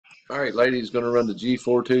All right, ladies, going to run the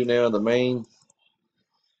G42 now, the main.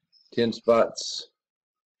 10 spots.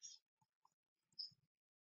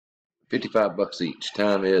 $55 each.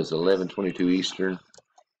 Time is 11:22 Eastern.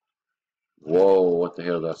 Whoa, what the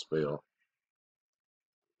hell did I spell?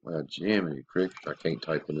 Well, Jiminy Cricket, I can't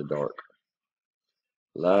type in the dark.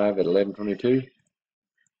 Live at 11:22.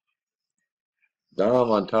 Dom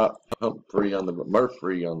on top, Humphrey on the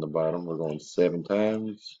Murphy on the bottom. We're going 7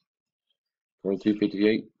 times.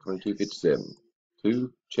 22:58, 22:57.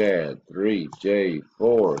 2, Chad. 3, Jay.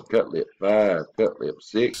 4, Cutlip. 5, Cutlip.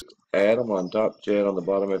 6, Adam on top, Chad on the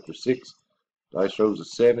bottom after 6. Dice rolls a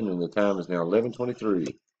 7, and the time is now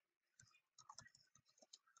 11:23.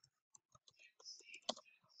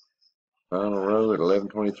 Final row at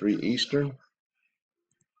 11:23 Eastern.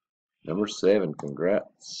 Number 7,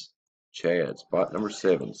 congrats. Chad, spot number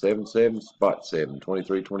 7. 7-7, spot 7.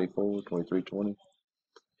 23-24, 23-20.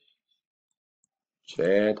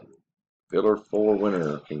 Chad, filler 4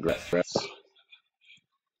 winner. Congrats.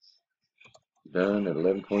 Done at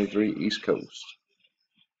 11:23 East Coast.